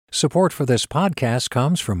Support for this podcast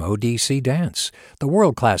comes from ODC Dance. The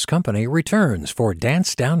world-class company returns for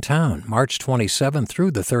Dance Downtown, March 27th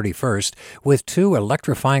through the 31st, with 2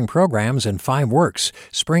 electrifying programs and 5 works,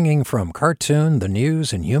 springing from cartoon, the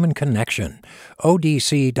news, and human connection.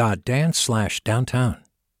 odc.dance/downtown.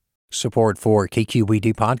 Support for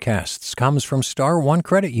KQED podcasts comes from Star One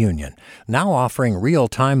Credit Union, now offering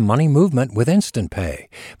real-time money movement with Instant Pay.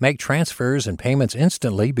 Make transfers and payments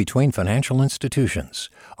instantly between financial institutions,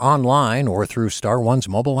 online or through Star One's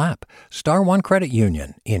mobile app. Star One Credit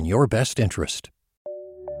Union, in your best interest.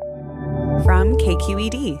 From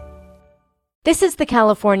KQED. This is the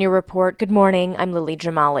California Report. Good morning. I'm Lily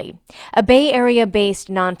Jamali. A Bay Area-based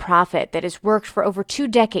nonprofit that has worked for over 2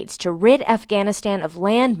 decades to rid Afghanistan of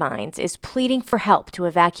landmines is pleading for help to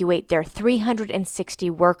evacuate their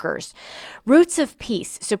 360 workers. Roots of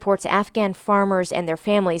Peace supports Afghan farmers and their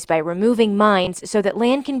families by removing mines so that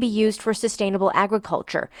land can be used for sustainable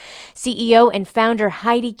agriculture. CEO and founder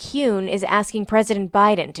Heidi Kuhn is asking President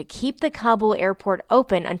Biden to keep the Kabul airport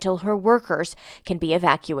open until her workers can be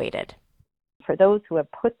evacuated. For those who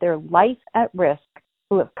have put their life at risk,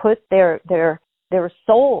 who have put their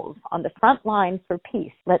souls on the front line for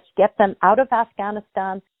peace. Let's get them out of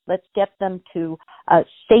Afghanistan. Let's get them to a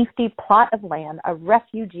safety plot of land, a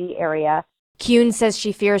refugee area. Kuhn says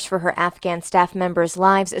she fears for her Afghan staff members'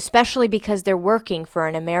 lives, especially because they're working for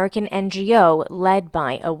an American NGO led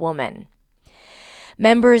by a woman.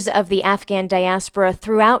 Members of the Afghan diaspora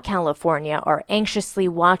throughout California are anxiously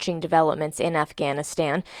watching developments in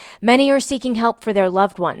Afghanistan. Many are seeking help for their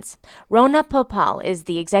loved ones. Rona Popal is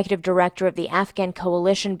the executive director of the Afghan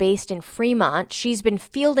Coalition based in Fremont. She's been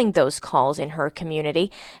fielding those calls in her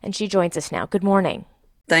community, and she joins us now. Good morning.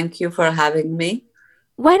 Thank you for having me.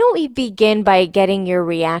 Why don't we begin by getting your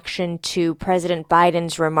reaction to President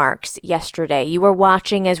Biden's remarks yesterday? You were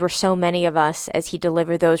watching, as were so many of us, as he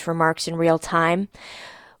delivered those remarks in real time.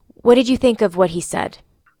 What did you think of what he said?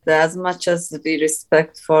 As much as we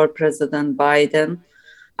respect for President Biden,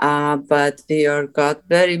 but we got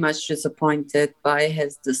very much disappointed by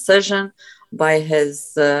his decision, by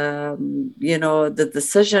his, the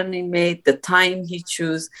decision he made, the time he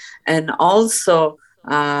chose, and also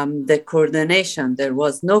the coordination. There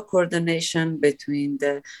was no coordination between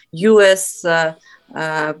the U.S.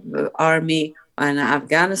 Army and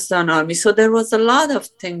Afghanistan Army. So there was a lot of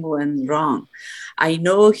things went wrong. I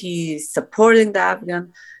know he's supporting the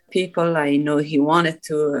Afghan people. I know he wanted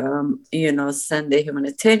to, send a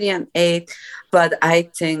humanitarian aid, but I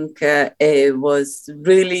think it was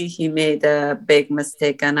really, he made a big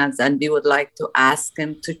mistake, and we would like to ask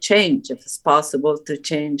him to change, if it's possible, to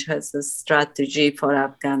change his strategy for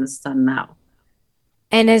Afghanistan now.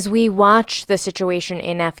 And as we watch the situation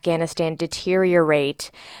in Afghanistan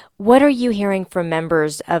deteriorate, what are you hearing from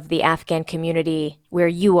members of the Afghan community where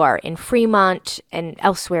you are, in Fremont and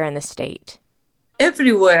elsewhere in the state?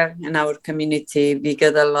 Everywhere in our community, we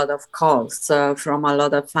get a lot of calls from a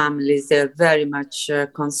lot of families. They're very much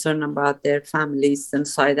concerned about their families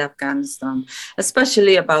inside Afghanistan,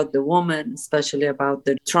 especially about the women, especially about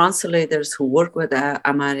the translators who work with the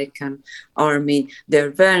American Army.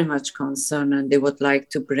 They're very much concerned, and they would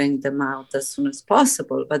like to bring them out as soon as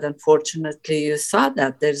possible. But unfortunately, you saw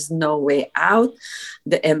that there's no way out.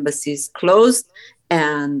 The embassy is closed,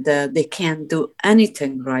 and they can't do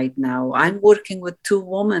anything right now. I'm working with 2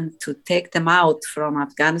 women to take them out from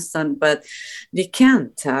Afghanistan, but we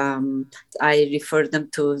can't. I refer them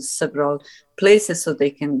to several places so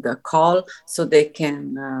they can call, so they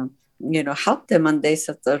can, help them. And they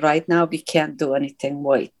said, right now we can't do anything.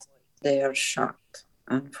 Wait. They are shocked,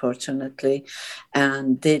 unfortunately,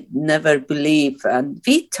 and they never believe. And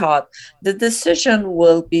we thought the decision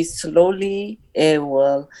will be slowly, it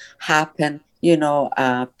will happen.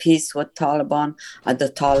 Peace with Taliban.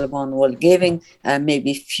 The Taliban will giving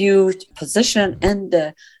maybe few position in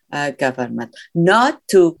the government, not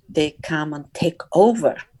to they come and take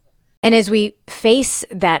over. And as we face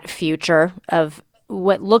that future of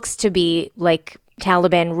what looks to be like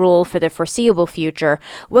Taliban rule for the foreseeable future,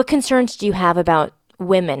 what concerns do you have about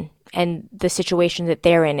women and the situation that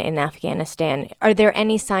they're in Afghanistan? Are there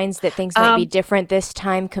any signs that things might be different this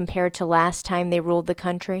time compared to last time they ruled the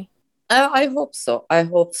country? I hope so.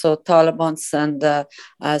 Taliban send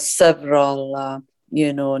several,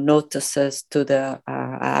 notices to the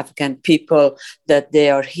Afghan people that they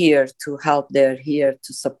are here to help, they're here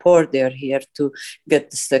to support, they're here to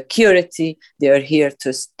get the security, they're here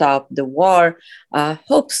to stop the war.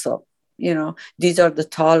 Hope so. These are the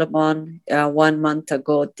Taliban. 1 month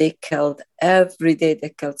ago, every day they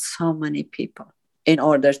killed so many people in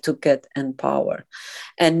order to get in power.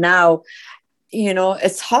 And now,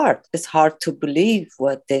 it's hard. It's hard to believe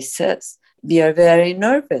what they said. We are very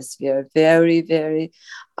nervous. We are very, very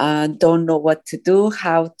don't know what to do,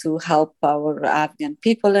 how to help our Afghan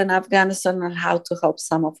people in Afghanistan, and how to help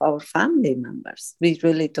some of our family members. We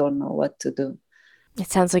really don't know what to do. It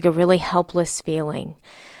sounds like a really helpless feeling.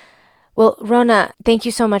 Well, Rona, thank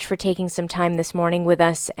you so much for taking some time this morning with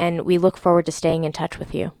us, and we look forward to staying in touch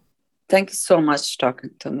with you. Thank you so much for talking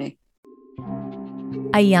to me.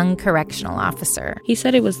 A young correctional officer. He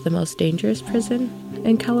said it was the most dangerous prison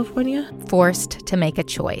in California. Forced to make a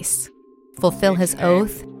choice. Fulfill his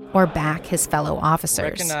oath or back his fellow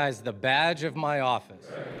officers. Recognize the badge of my office.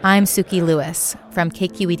 I'm Suki Lewis. From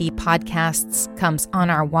KQED Podcasts comes On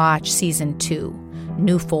Our Watch Season 2,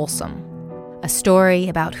 New Folsom. A story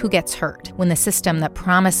about who gets hurt when the system that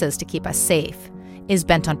promises to keep us safe is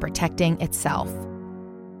bent on protecting itself.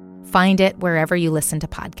 Find it wherever you listen to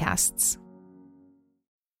podcasts.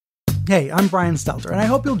 Hey, I'm Brian Stelter, and I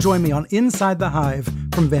hope you'll join me on Inside the Hive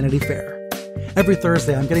from Vanity Fair. Every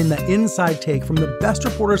Thursday, I'm getting the inside take from the best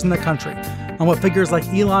reporters in the country on what figures like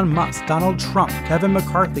Elon Musk, Donald Trump, Kevin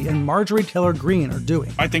McCarthy, and Marjorie Taylor Greene are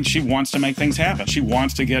doing. I think she wants to make things happen. She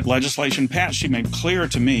wants to get legislation passed. She made clear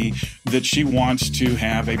to me that she wants to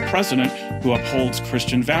have a president who upholds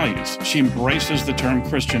Christian values. She embraces the term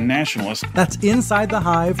Christian nationalist. That's Inside the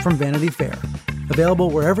Hive from Vanity Fair. Available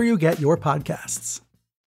wherever you get your podcasts.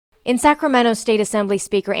 In Sacramento, State Assembly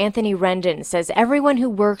Speaker Anthony Rendon says everyone who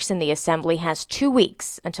works in the Assembly has 2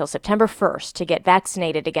 weeks until September 1st to get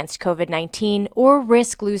vaccinated against COVID-19 or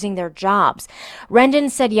risk losing their jobs.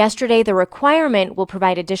 Rendon said yesterday the requirement will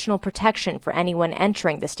provide additional protection for anyone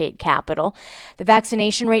entering the state capitol. The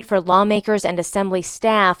vaccination rate for lawmakers and Assembly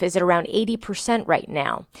staff is at around 80% right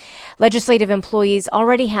now. Legislative employees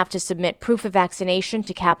already have to submit proof of vaccination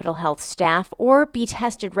to Capitol Health staff or be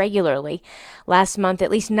tested regularly. Last month,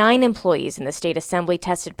 at least 9 employees in the state assembly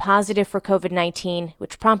tested positive for COVID-19,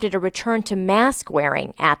 which prompted a return to mask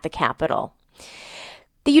wearing at the Capitol.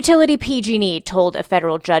 The utility PG&E told a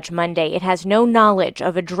federal judge Monday it has no knowledge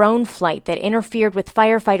of a drone flight that interfered with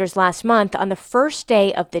firefighters last month on the first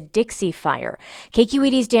day of the Dixie Fire.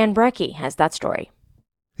 KQED's Dan Brekke has that story.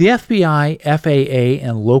 The FBI, FAA,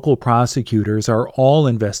 and local prosecutors are all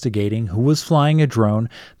investigating who was flying a drone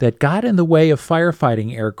that got in the way of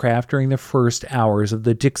firefighting aircraft during the first hours of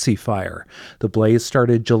the Dixie Fire. The blaze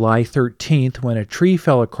started July 13th when a tree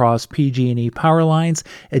fell across PG&E power lines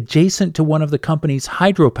adjacent to one of the company's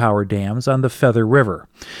hydropower dams on the Feather River.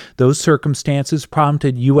 Those circumstances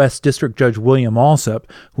prompted U.S. District Judge William Alsup,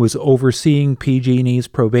 who was overseeing PG&E's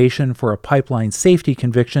probation for a pipeline safety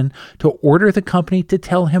conviction, to order the company to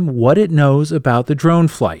tell him what it knows about the drone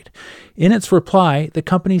flight. In its reply, the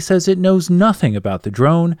company says it knows nothing about the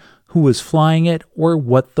drone, who was flying it, or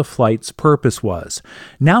what the flight's purpose was.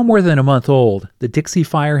 Now more than a month old, the Dixie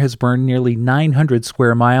Fire has burned nearly 900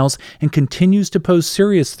 square miles and continues to pose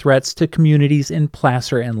serious threats to communities in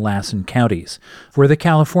Placer and Lassen counties. For the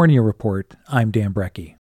California Report, I'm Dan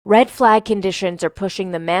Brekke. Red flag conditions are pushing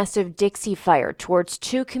the massive Dixie Fire towards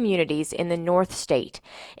 2 communities in the North State.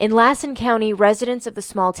 In Lassen County, residents of the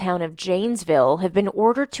small town of Janesville have been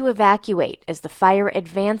ordered to evacuate as the fire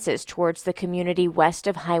advances towards the community west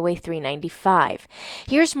of Highway 395.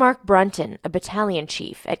 Here's Mark Brunton, a battalion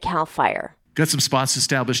chief at CAL FIRE. Got some spots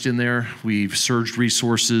established in there. We've surged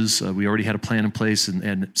resources. We already had a plan in place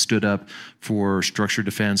and stood up for structured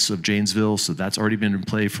defense of Janesville, so that's already been in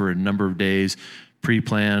play for a number of days.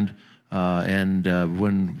 Pre-planned, and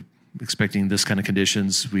when expecting this kind of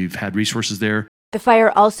conditions, we've had resources there. The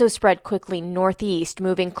fire also spread quickly northeast,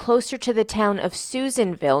 moving closer to the town of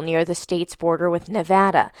Susanville near the state's border with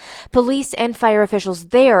Nevada. Police and fire officials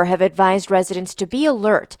there have advised residents to be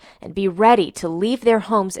alert and be ready to leave their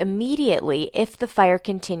homes immediately if the fire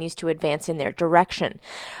continues to advance in their direction.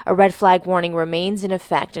 A red flag warning remains in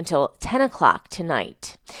effect until 10 o'clock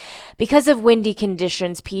tonight. Because of windy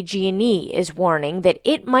conditions, PG&E is warning that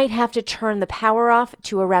it might have to turn the power off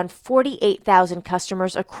to around 48,000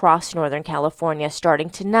 customers across Northern California starting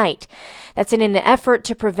tonight. That's in an effort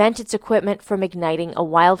to prevent its equipment from igniting a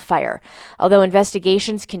wildfire. Although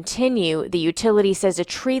investigations continue, the utility says a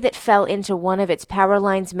tree that fell into one of its power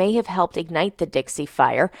lines may have helped ignite the Dixie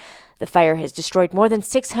Fire. The fire has destroyed more than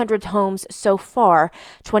 600 homes so far.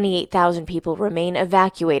 28,000 people remain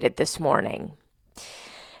evacuated this morning.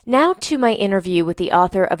 Now to my interview with the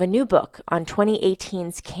author of a new book on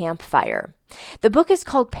 2018's Camp Fire. The book is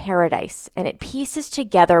called Paradise, and it pieces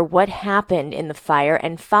together what happened in the fire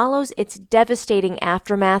and follows its devastating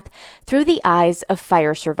aftermath through the eyes of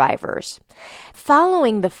fire survivors.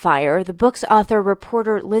 Following the fire, the book's author,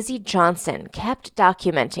 reporter Lizzie Johnson, kept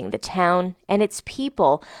documenting the town and its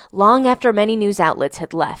people long after many news outlets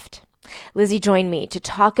had left. Lizzie joined me to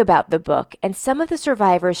talk about the book and some of the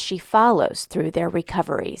survivors she follows through their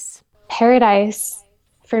recoveries. Paradise,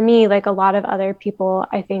 for me, like a lot of other people,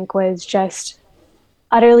 I think was just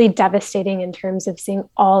utterly devastating in terms of seeing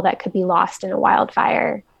all that could be lost in a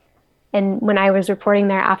wildfire. And when I was reporting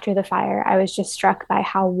there after the fire, I was just struck by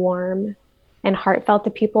how warm and heartfelt the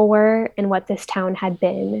people were and what this town had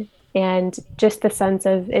been, and just the sense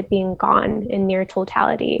of it being gone in near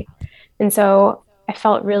totality. And so I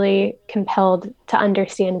felt really compelled to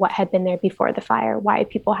understand what had been there before the fire, why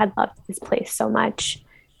people had loved this place so much,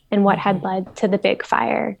 and what had led to the big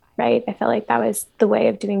fire, right? I felt like that was the way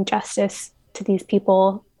of doing justice to these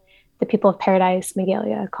people, the people of Paradise,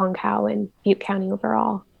 Magalia, Concow, and Butte County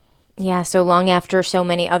overall. Yeah, so long after so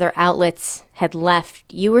many other outlets had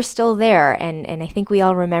left, you were still there, and I think we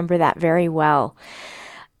all remember that very well.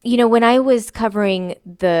 You know, when I was covering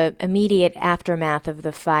the immediate aftermath of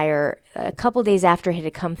the fire, a couple days after it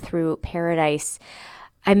had come through Paradise,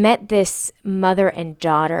 I met this mother and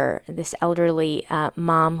daughter, this elderly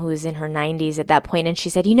mom who was in her 90s at that point, and she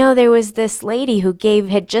said, you know, there was this lady who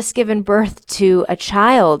had just given birth to a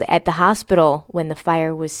child at the hospital when the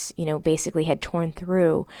fire was, basically had torn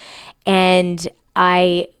through. And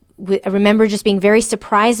I remember just being very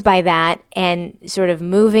surprised by that and sort of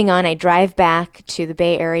moving on. I drive back to the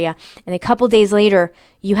Bay Area, and a couple days later,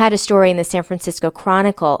 you had a story in the San Francisco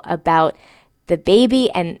Chronicle about the baby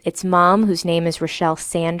and its mom, whose name is Rochelle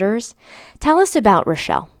Sanders. Tell us about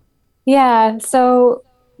Rochelle. Yeah, so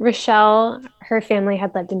Rochelle, her family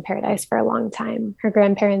had lived in Paradise for a long time. Her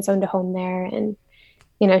grandparents owned a home there, and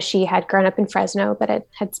she had grown up in Fresno, but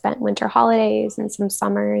had spent winter holidays and some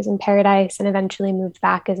summers in Paradise and eventually moved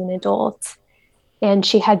back as an adult. And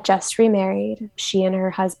she had just remarried. She and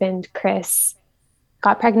her husband, Chris,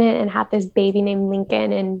 got pregnant and had this baby named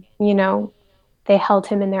Lincoln. And, they held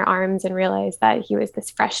him in their arms and realized that he was this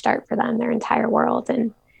fresh start for them, their entire world.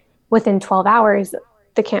 And within 12 hours,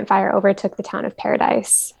 the campfire overtook the town of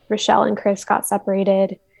Paradise. Rochelle and Chris got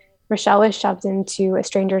separated. Rochelle was shoved into a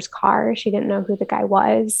stranger's car. She didn't know who the guy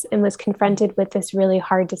was and was confronted with this really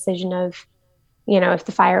hard decision of, if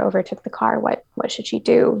the fire overtook the car, what should she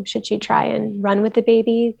do? Should she try and run with the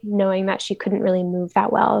baby, knowing that she couldn't really move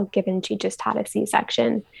that well, given she just had a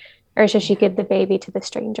C-section? Or should she give the baby to the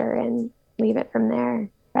stranger and leave it from there,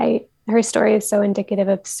 right? Her story is so indicative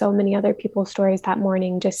of so many other people's stories that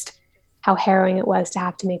morning, just how harrowing it was to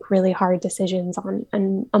have to make really hard decisions on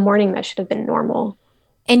a morning that should have been normal.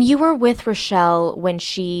 And you were with Rochelle when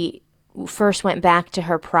she first went back to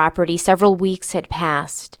her property. Several weeks had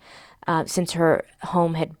passed since her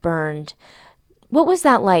home had burned. What was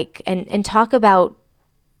that like? And talk about,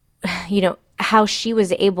 how she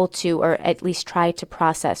was able to, or at least try to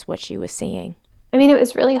process what she was seeing. I mean, it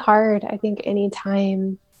was really hard. I think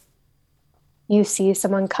anytime you see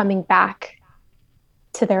someone coming back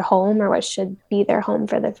to their home or what should be their home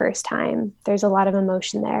for the first time, there's a lot of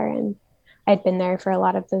emotion there. And I'd been there for a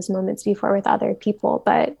lot of those moments before with other people.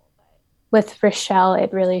 But with Rochelle,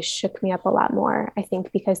 it really shook me up a lot more, I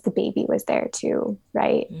think, because the baby was there too,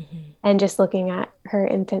 right? Mm-hmm. And just looking at her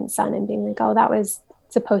infant son and being like, oh, that was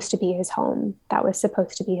supposed to be his home. That was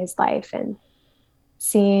supposed to be his life. And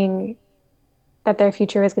seeing that their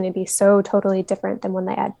future was going to be so totally different than when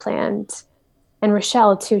they had planned. And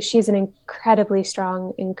Rochelle, too, she's an incredibly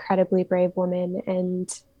strong, incredibly brave woman.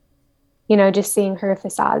 And, just seeing her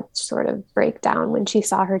facade sort of break down when she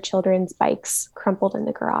saw her children's bikes crumpled in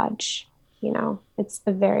the garage. It's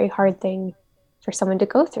a very hard thing for someone to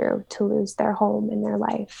go through, to lose their home and their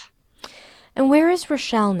life. And where is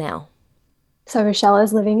Rochelle now? So Rochelle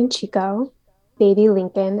is living in Chico. Baby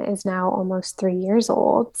Lincoln is now almost 3 years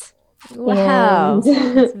old. Wow.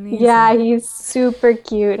 Yeah, he's super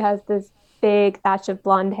cute, has this big thatch of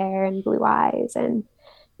blonde hair and blue eyes. And,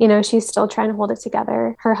 she's still trying to hold it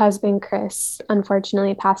together. Her husband, Chris,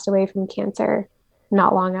 unfortunately passed away from cancer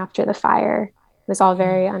not long after the fire. It was all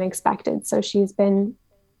very unexpected. So she's been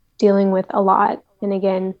dealing with a lot. And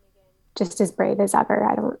again, just as brave as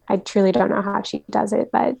ever. I truly don't know how she does it,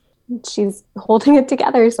 but she's holding it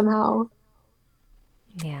together somehow.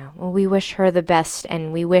 Yeah, well, we wish her the best,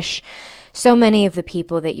 and we wish so many of the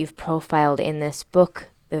people that you've profiled in this book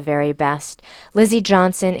the very best. Lizzie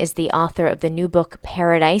Johnson is the author of the new book,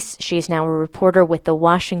 Paradise. She's now a reporter with the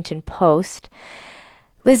Washington Post.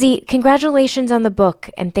 Lizzie, congratulations on the book,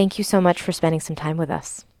 and thank you so much for spending some time with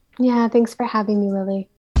us. Yeah, thanks for having me, Lily.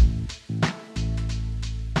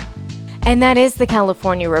 And that is the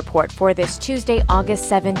California Report for this Tuesday,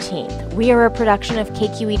 August 17th. We are a production of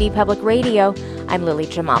KQED Public Radio. I'm Lily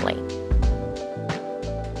Jamali.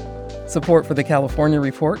 Support for the California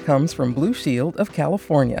Report comes from Blue Shield of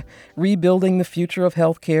California, rebuilding the future of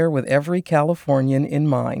healthcare with every Californian in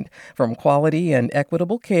mind, from quality and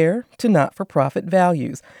equitable care to not-for-profit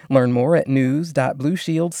values. Learn more at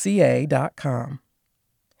news.blueshieldca.com.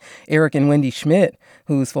 Eric and Wendy Schmidt,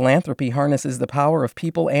 whose philanthropy harnesses the power of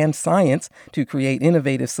people and science to create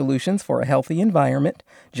innovative solutions for a healthy environment,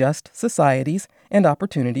 just societies, and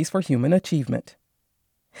opportunities for human achievement.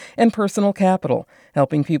 And Personal Capital,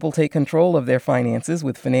 helping people take control of their finances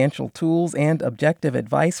with financial tools and objective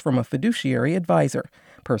advice from a fiduciary advisor.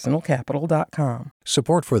 PersonalCapital.com.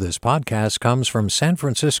 Support for this podcast comes from San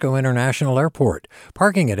Francisco International Airport.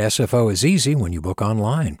 Parking at SFO is easy when you book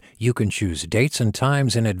online. You can choose dates and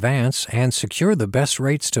times in advance and secure the best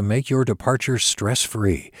rates to make your departure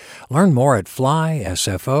stress-free. Learn more at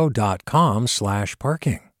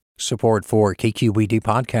flysfo.com/parking. Support for KQED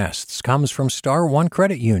podcasts comes from Star One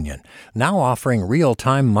Credit Union, now offering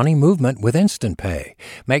real-time money movement with Instant Pay.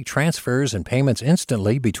 Make transfers and payments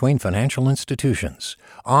instantly between financial institutions,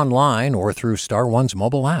 online or through Star One's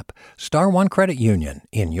mobile app. Star One Credit Union,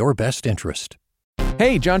 in your best interest.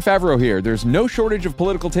 Hey, John Favreau here. There's no shortage of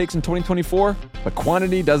political takes in 2024, but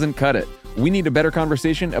quantity doesn't cut it. We need a better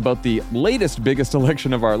conversation about the latest biggest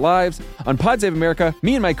election of our lives. On Pod Save America,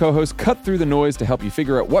 me and my co-hosts cut through the noise to help you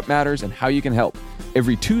figure out what matters and how you can help.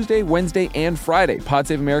 Every Tuesday, Wednesday, and Friday, Pod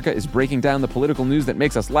Save America is breaking down the political news that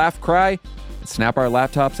makes us laugh, cry, and snap our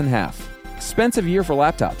laptops in half. Expensive year for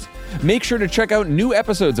laptops. Make sure to check out new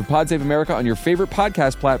episodes of Pod Save America on your favorite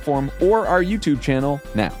podcast platform or our YouTube channel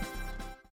now.